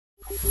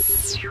The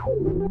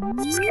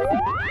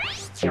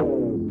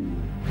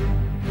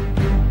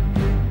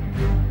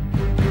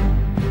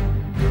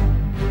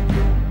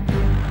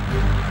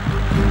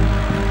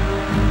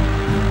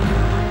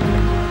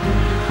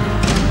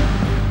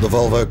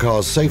Volvo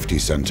Cars Safety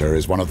Centre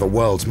is one of the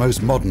world's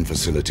most modern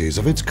facilities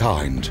of its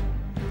kind.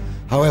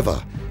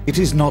 However, it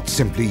is not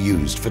simply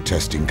used for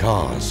testing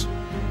cars.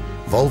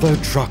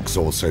 Volvo Trucks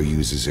also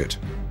uses it.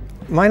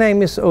 My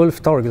name is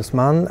Ulf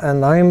Torgelsman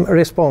and I'm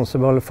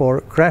responsible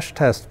for crash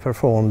tests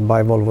performed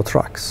by Volvo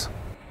Trucks.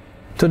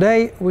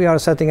 Today we are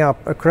setting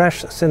up a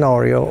crash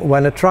scenario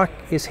when a truck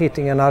is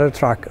hitting another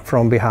truck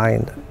from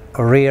behind,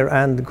 a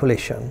rear-end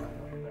collision.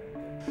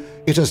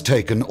 It has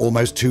taken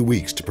almost 2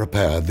 weeks to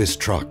prepare this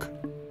truck.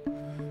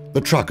 The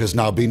truck has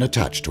now been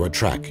attached to a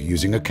track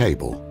using a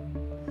cable.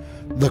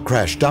 The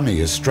crash dummy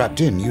is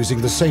strapped in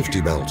using the safety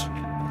belt.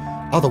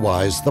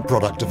 Otherwise, the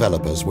product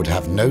developers would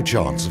have no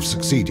chance of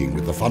succeeding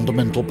with the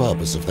fundamental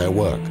purpose of their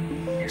work,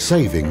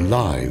 saving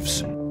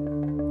lives.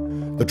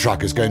 The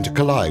truck is going to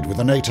collide with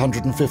an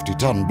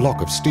 850-ton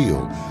block of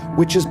steel,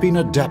 which has been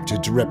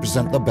adapted to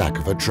represent the back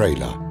of a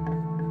trailer.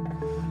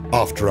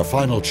 After a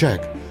final check,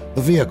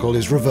 the vehicle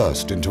is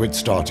reversed into its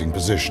starting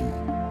position.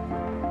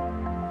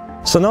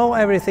 So now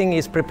everything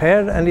is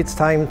prepared and it's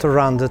time to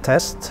run the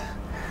test.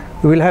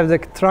 We will have the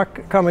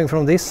truck coming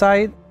from this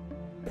side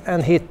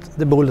and hit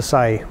the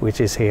bullseye, which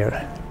is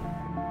here.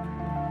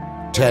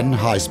 10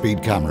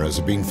 high-speed cameras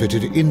have been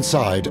fitted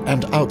inside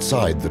and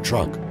outside the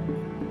truck.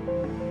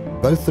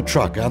 Both the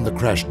truck and the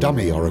crash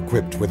dummy are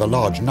equipped with a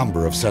large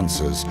number of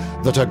sensors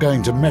that are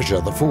going to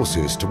measure the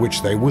forces to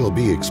which they will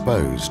be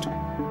exposed.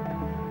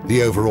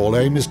 The overall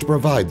aim is to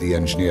provide the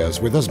engineers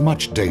with as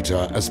much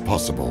data as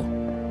possible.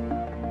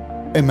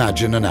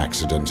 Imagine an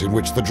accident in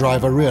which the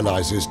driver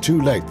realizes too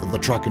late that the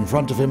truck in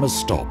front of him has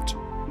stopped.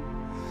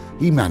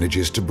 He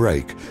manages to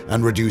brake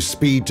and reduce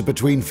speed to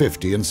between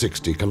 50 and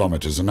 60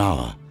 kilometers an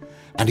hour,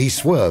 and he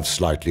swerves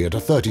slightly at a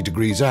 30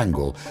 degrees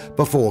angle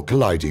before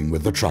colliding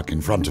with the truck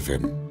in front of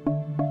him.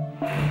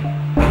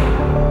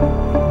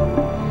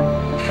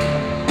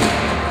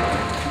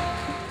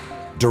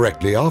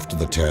 Directly after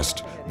the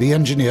test, the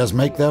engineers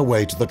make their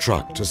way to the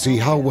truck to see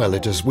how well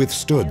it has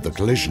withstood the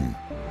collision.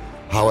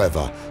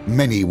 However,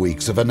 many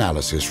weeks of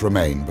analysis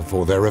remain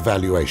before their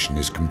evaluation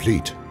is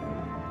complete.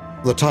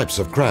 The types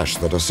of crash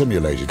that are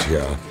simulated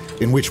here,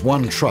 in which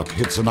one truck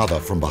hits another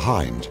from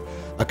behind,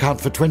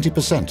 account for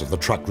 20% of the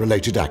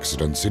truck-related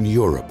accidents in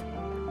Europe.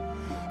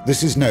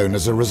 This is known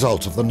as a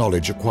result of the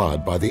knowledge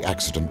acquired by the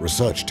accident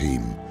research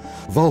team.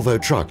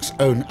 Volvo Trucks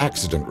own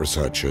accident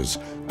researchers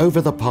over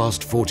the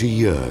past 40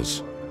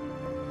 years.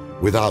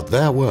 Without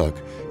their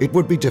work, it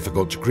would be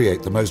difficult to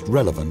create the most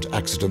relevant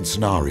accident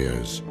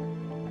scenarios.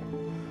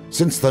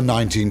 Since the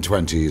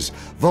 1920s,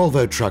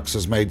 Volvo Trucks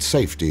has made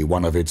safety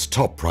one of its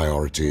top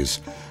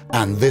priorities,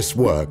 and this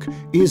work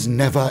is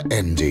never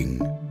ending.